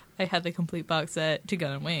A, I had the complete box set to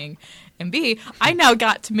Gundam Wing, and B, I now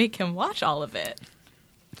got to make him watch all of it.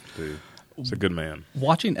 Dude, it's a good man.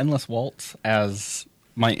 Watching Endless Waltz as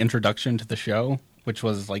my introduction to the show, which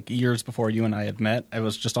was like years before you and I had met. I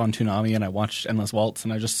was just on Toonami and I watched Endless Waltz,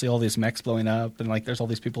 and I just see all these mechs blowing up, and like there's all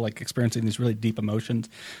these people like experiencing these really deep emotions.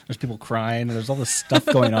 There's people crying, and there's all this stuff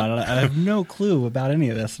going on, and I have no clue about any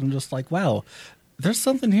of this. I'm just like, wow, there's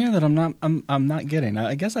something here that I'm not getting.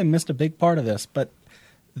 I guess I missed a big part of this, but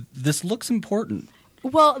this looks important.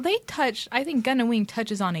 Well, I think Gundam Wing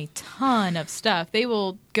touches on a ton of stuff. They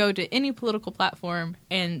will go to any political platform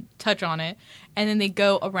and touch on it. And then they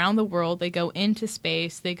go around the world. They go into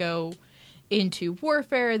space. They go into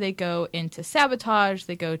warfare. They go into sabotage.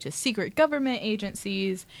 They go to secret government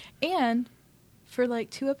agencies. And for like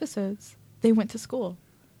 2 episodes, they went to school.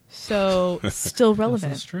 So still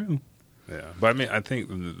relevant. That's true. Yeah. But I mean, I think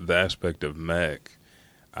the aspect of Mech,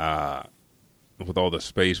 with all the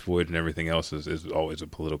space voyage and everything else is always a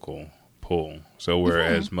political pull. So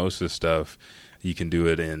whereas most of the stuff, you can do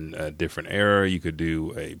it in a different era. You could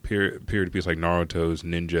do a period piece like Naruto's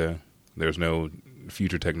Ninja. There's no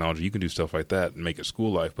future technology. You can do stuff like that and make it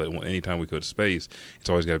school life. But anytime we go to space, it's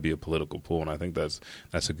always got to be a political pull. And I think that's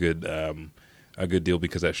a good deal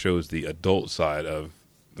because that shows the adult side of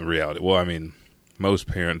the reality. Well, I mean, most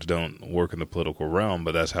parents don't work in the political realm,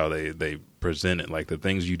 but that's how they present it. Like the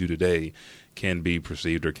things you do today can be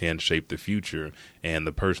perceived or can shape the future, and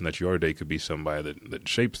the person that you are today could be somebody that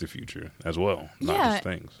shapes the future as well, not just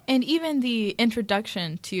things. And even the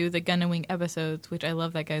introduction to the Gundam Wing episodes, which I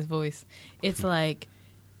love that guy's voice, it's like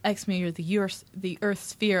X-Men or the Earth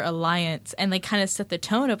Sphere Alliance, and they kind of set the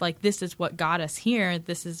tone of like, this is what got us here,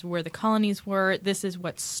 this is where the colonies were, this is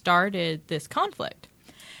what started this conflict.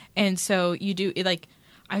 And so you do, like,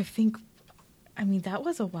 that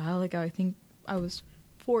was a while ago. I think I was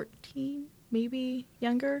 14, maybe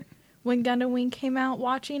younger, when Gundam Wing came out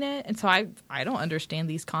watching it. And so I don't understand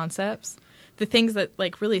these concepts. The things that,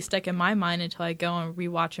 like, really stuck in my mind until I go and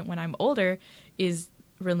rewatch it when I'm older is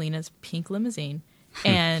Relina's pink limousine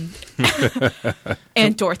and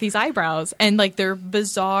and Dorothy's eyebrows and, like, their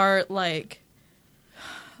bizarre, like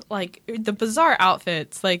the bizarre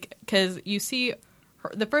outfits. Like, because you see...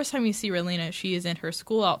 The first time you see Relina, she is in her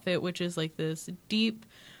school outfit, which is like this deep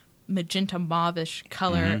magenta mauve-ish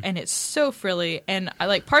color, and it's so frilly. And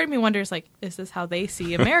part of me wonders, like, is this how they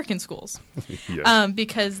see American schools? Yes.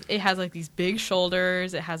 Because it has like these big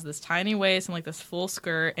shoulders, it has this tiny waist, and like this full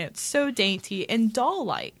skirt, and it's so dainty and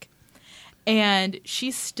doll-like. And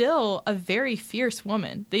she's still a very fierce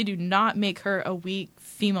woman. They do not make her a weak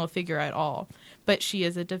female figure at all, but she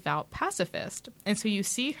is a devout pacifist. And so you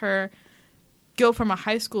see her go from a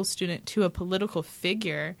high school student to a political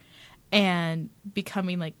figure and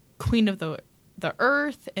becoming like queen of the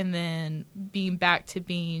earth, and then being back to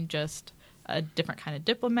being just a different kind of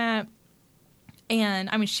diplomat. And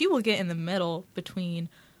I mean, she will get in the middle between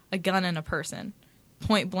a gun and a person,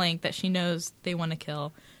 point blank, that she knows they want to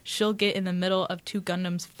kill. She'll get in the middle of 2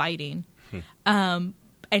 Gundams fighting, and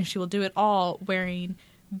she will do it all wearing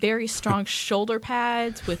very strong shoulder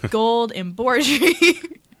pads with gold embroidery.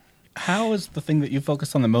 How is the thing that you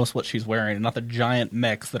focus on the most what she's wearing, and not the giant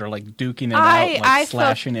mechs that are like duking it out, like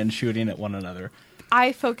slashing and shooting at one another?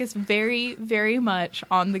 I focus very, very much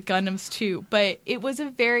on the Gundams too, but it was a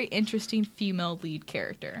very interesting female lead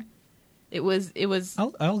character. It was.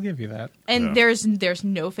 I'll give you that. And there's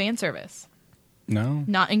no fan service. No,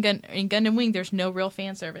 not in Gundam Wing. There's no real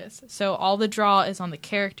fan service. So all the draw is on the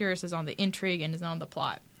characters, is on the intrigue, and is on the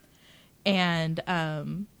plot. And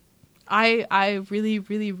I really,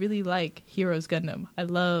 really, really like Heroes Gundam. I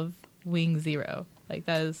love Wing Zero. Like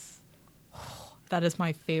that is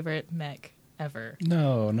my favorite mech ever.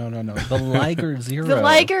 No. The Liger Zero. The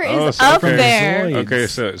Liger is up there. Okay,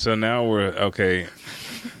 so now we're okay.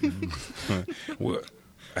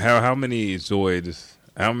 How many Zoids?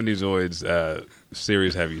 How many Zoids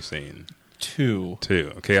series have you seen? 2.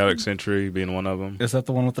 Chaotic Century being one of them. Is that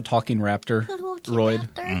the one with the talking raptor? Roid.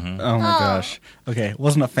 Mm-hmm. Oh my gosh. Okay,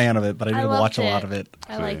 wasn't a fan of it, but I did watch a lot of it.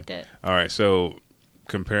 I liked it. All right, so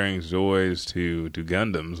comparing Zoids to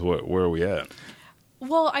Gundams, where are we at?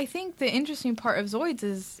 Well, I think the interesting part of Zoids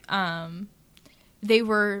is they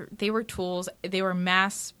were tools. They were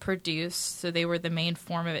mass produced, so they were the main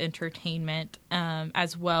form of entertainment,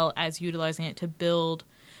 as well as utilizing it to build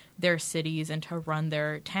their cities and to run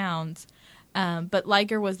their towns. But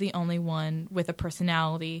Liger was the only one with a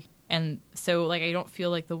personality, and so like I don't feel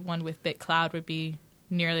like the one with BitCloud would be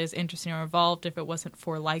nearly as interesting or involved if it wasn't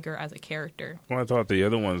for Liger as a character. Well, I thought the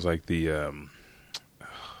other ones like the I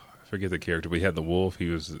forget the character, but he had the wolf. He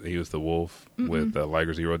was the wolf with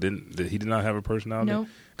Liger Zero. He did not have a personality? No,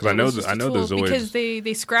 because I know the Zoids, because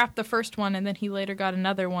they scrapped the first one and then he later got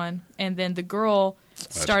another one, and then the girl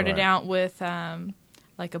started out with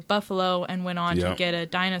like a buffalo and went on to get a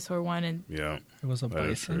dinosaur one, and it was a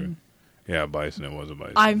bison. Yeah, bison. It was a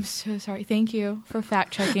bison. I'm so sorry. Thank you for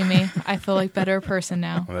fact checking me. I feel like a better person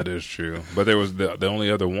now. Well, that is true. But there was the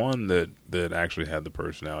only other one that actually had the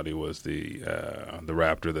personality was the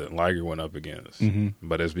raptor that Liger went up against. Mm-hmm.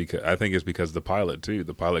 But I think it's because the pilot too.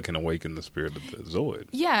 The pilot can awaken the spirit of the Zoid.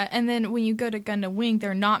 Yeah, and then when you go to Gundam Wing,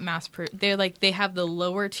 they're not they have the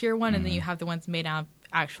lower tier one, and then you have the ones made out of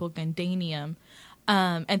actual Gundanium.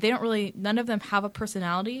 And they don't really, none of them have a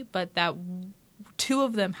personality, but that 2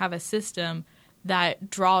 of them have a system that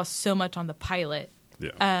draws so much on the pilot.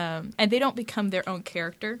 Yeah. And they don't become their own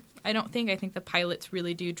character. I think the pilots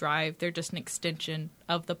really do drive. They're just an extension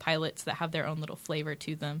of the pilots that have their own little flavor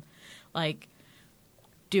to them. Like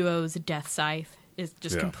Duo's Death Scythe is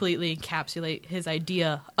just completely encapsulate his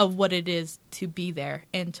idea of what it is to be there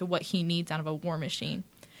and to what he needs out of a war machine.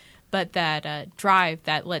 But that drive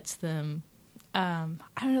that lets them, I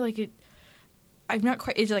don't know, like it. I'm not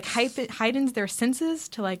quite. It like heightens their senses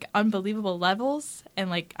to like unbelievable levels, and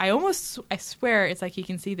like I swear it's like he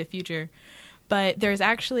can see the future. But there's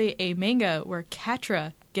actually a manga where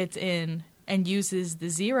Catra gets in and uses the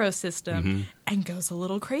Zero system and goes a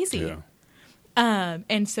little crazy. Yeah.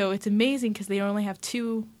 And so it's amazing because they only have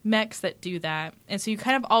 2 mechs that do that, and so you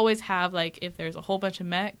kind of always have like if there's a whole bunch of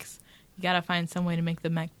mechs, you gotta find some way to make the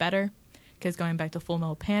mech better. Because going back to Full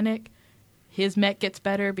Metal Panic, his mech gets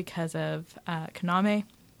better because of Kaname,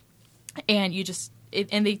 and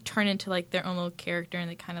and they turn into like their own little character, and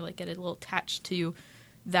they kind of like get a little attached to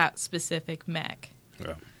that specific mech.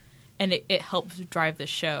 Yeah, and it helps drive the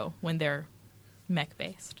show when they're mech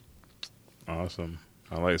based. Awesome,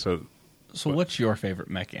 I like so. What's your favorite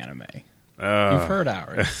mech anime? You've heard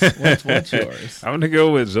ours. What's yours? I'm gonna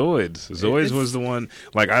go with Zoids. Zoids was the one.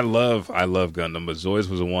 Like I love Gundam, but Zoids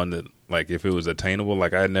was the one that, like, if it was attainable,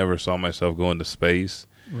 like I never saw myself going to space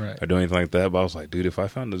or doing anything like that. But I was like, dude, if I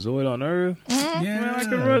found a Zoid on Earth, man, I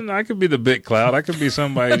could run. I could be the BitCloud. I could be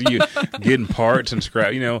somebody getting parts and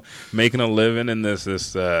scrap. Making a living in this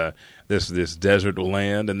desert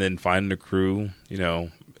land, and then finding a crew.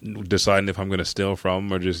 Deciding if I'm going to steal from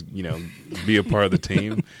them or just, be a part of the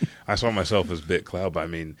team. I saw myself as BitCloud, but I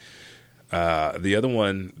mean, the other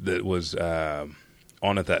one that was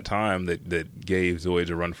on at that time that gave Zoids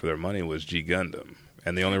a run for their money was G Gundam.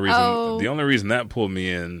 And the only reason that pulled me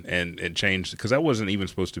in and it changed, because that wasn't even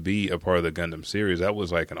supposed to be a part of the Gundam series. That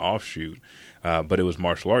was like an offshoot. But it was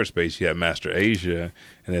martial arts based. You had Master Asia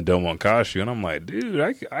and then Domon Kashu, and I'm like, dude,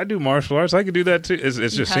 I do martial arts. I could do that too. It's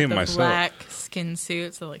just seeing myself. Black skin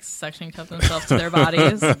suits that like suction cup themselves to their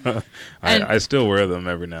bodies. I still wear them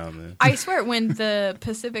every now and then. I swear, when the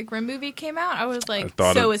Pacific Rim movie came out, I was like,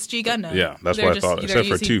 it's G Gundam. Yeah, that's what I thought. Except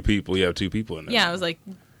for 2 people, you have 2 people in there. Yeah, I was like,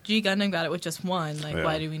 G Gundam got it with just 1. Like,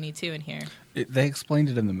 why do we need 2 in here? They explained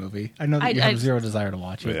it in the movie. I know that you have zero desire to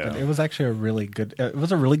watch it, but it was actually a really good. It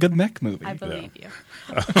was a really good mech movie. I believe you.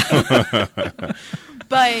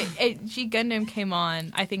 But G Gundam came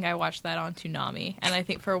on. I think I watched that on Toonami, and I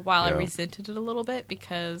think for a while I resented it a little bit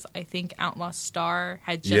because I think Outlaw Star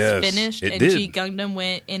had just finished, and G Gundam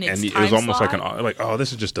went in its time and it was almost slot. like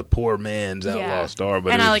this is just a poor man's Outlaw Star.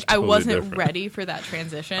 But and I totally wasn't ready for that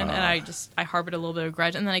transition, and I harbored a little bit of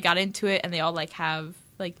grudge, and then I got into it, and they all have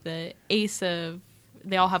the Ace of.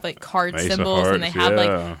 They all have card symbols, and they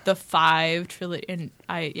have the 5 trilogy, and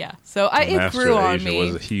so it grew on me.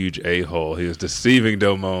 Was a huge a-hole. He was deceiving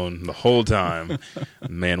Domon the whole time.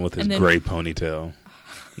 Man with his gray ponytail,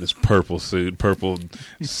 this purple suit, purple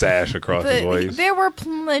sash across his waist. There were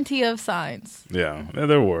plenty of signs. Yeah,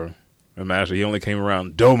 there were. Imagine he only came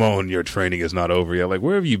around. Domon, your training is not over yet.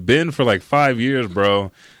 Where have you been for 5 years,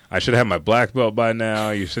 bro? I should have my black belt by now.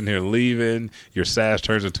 You're sitting here leaving. Your sash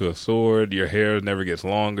turns into a sword. Your hair never gets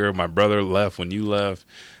longer. My brother left when you left.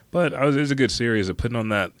 But it was a good series of putting on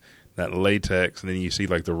that latex, and then you see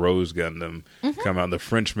the Rose Gundam come out, the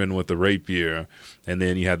Frenchman with the rapier, and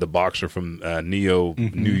then you had the boxer from Neo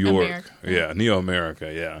New York. America. Neo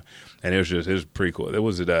America, And it was pretty cool. It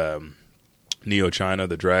was Neo China,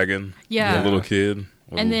 the dragon, the little kid.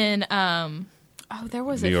 And then there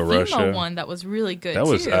was Neo a female Russia. One that was really good, That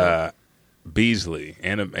too. was Beasley,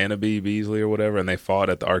 Anna B. Beasley or whatever, and they fought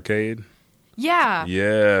at the arcade. Yeah.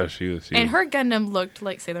 Yeah, she was. And her Gundam looked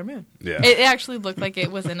like Sailor Moon. Yeah. It actually looked like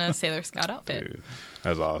it was in a Sailor Scout outfit. Dude,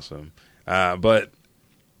 that's awesome. But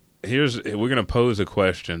we're going to pose a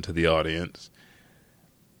question to the audience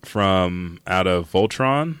from out of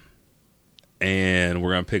Voltron, and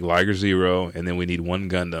we're going to pick Liger Zero, and then we need one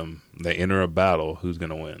Gundam. They enter a battle. Who's going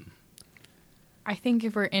to win? I think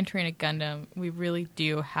if we're entering a Gundam, we really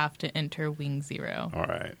do have to enter Wing Zero. All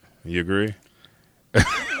right. You agree?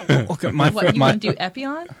 Okay, you want to do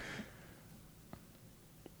Epion?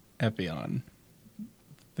 Epion.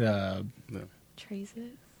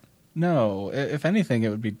 Traces? No, if anything, it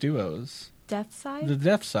would be Duos. Death Side? The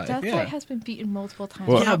Death Side, Death Side has been beaten multiple times.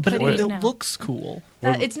 Well, but it looks cool.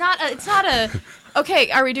 It's not a.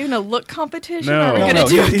 Okay, are we doing a look competition? No. Or are we No, going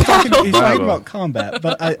to do he's battle? talking about combat,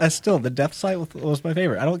 but I still, the Death Side was my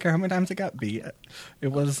favorite. I don't care how many times it got beat. It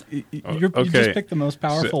was you just picked the most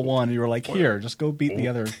powerful one. You were like, here, just go beat the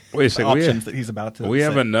other options that he's about to. We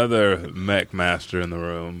have another mech master in the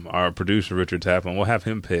room. Our producer Richard Taplin. We'll have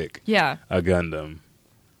him pick a Gundam.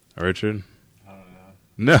 Richard.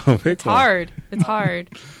 No, pick it's hard. It's hard.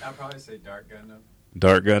 I'd probably say Dark Gundam.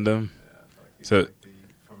 Dark Gundam. Yeah, So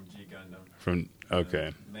from G Gundam. From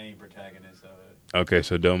The main protagonist of it. Okay,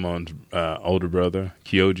 so Domon's older brother,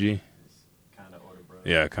 Kyoji. Kind of older brother.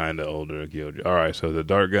 Yeah, kind of older Kyoji. All right, so the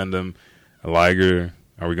Dark Gundam, Liger.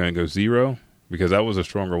 Are we going to go Zero? Because that was a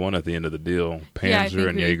stronger one at the end of the deal. Panzer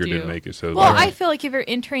and Jaeger didn't make it. So I feel like if you're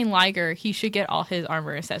entering Liger, he should get all his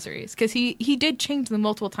armor accessories because he did change them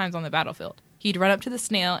multiple times on the battlefield. He'd run up to the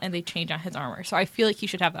snail, and they change out his armor. So I feel like he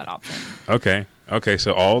should have that option. Okay.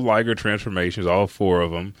 So all Liger transformations, all 4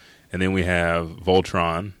 of them. And then we have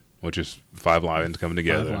Voltron, which is 5 lions coming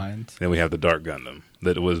together. 5 lions. Then we have the Dark Gundam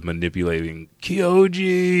that was manipulating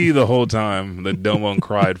Kyoji the whole time that Domon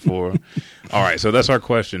cried for. All right, so that's our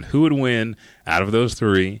question. Who would win out of those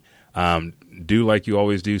 3? Do like you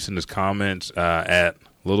always do. Send us comments at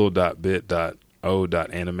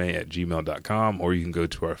little.bit.o.anime@gmail.com, or you can go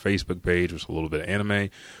to our Facebook page, which is a little bit of anime,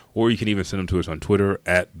 or you can even send them to us on Twitter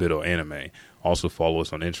at BitOAnime. Also follow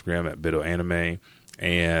us on Instagram at BitOAnime.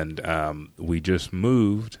 And we just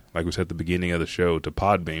moved, like we said at the beginning of the show, to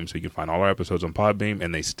Podbeam, so you can find all our episodes on Podbeam,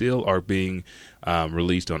 and they still are being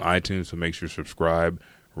released on iTunes, so make sure to subscribe,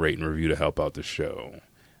 rate, and review to help out the show.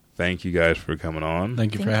 Thank you guys for coming on.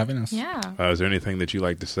 Thank you for having us. Yeah. Is there anything that you'd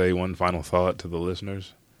like to say, one final thought to the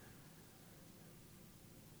listeners?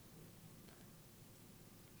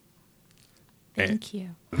 Thank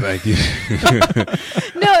you. Thank you.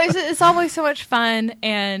 No, it's always so much fun,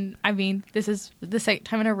 and I mean, this is the 2nd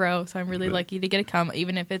time in a row, so I'm really lucky to get to come,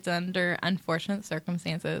 even if it's under unfortunate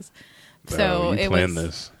circumstances. So you planned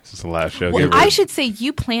this. This is the last show. Well, I should say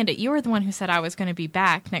you planned it. You were the one who said I was going to be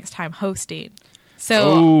back next time hosting.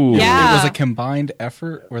 So yeah, it was a combined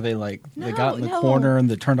effort where they got in the corner and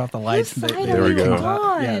they turned off the lights. And there we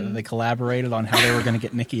go. They collaborated on how they were going to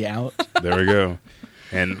get Nikki out. There we go.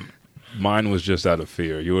 And mine was just out of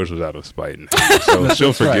fear. Yours was out of spite. And hate. So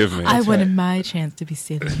she'll forgive me. I wanted my chance to be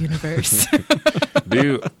Sailor Universe.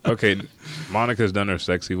 Monica's done her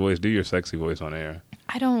sexy voice. Do your sexy voice on air.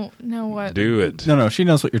 I don't know what. Do it. No, she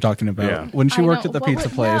knows what you're talking about. Yeah. When she worked at the pizza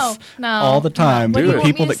place, all the time, the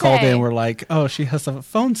people that called in were like, "Oh, she has a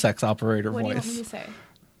phone sex operator voice." What do you voice." want me to say?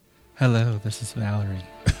 Hello, this is Valerie.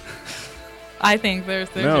 I think there's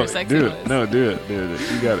your sexy do voice. it. No, do it.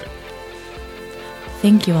 You got it.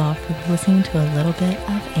 Thank you all for listening to a little bit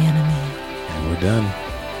of anime. And we're done.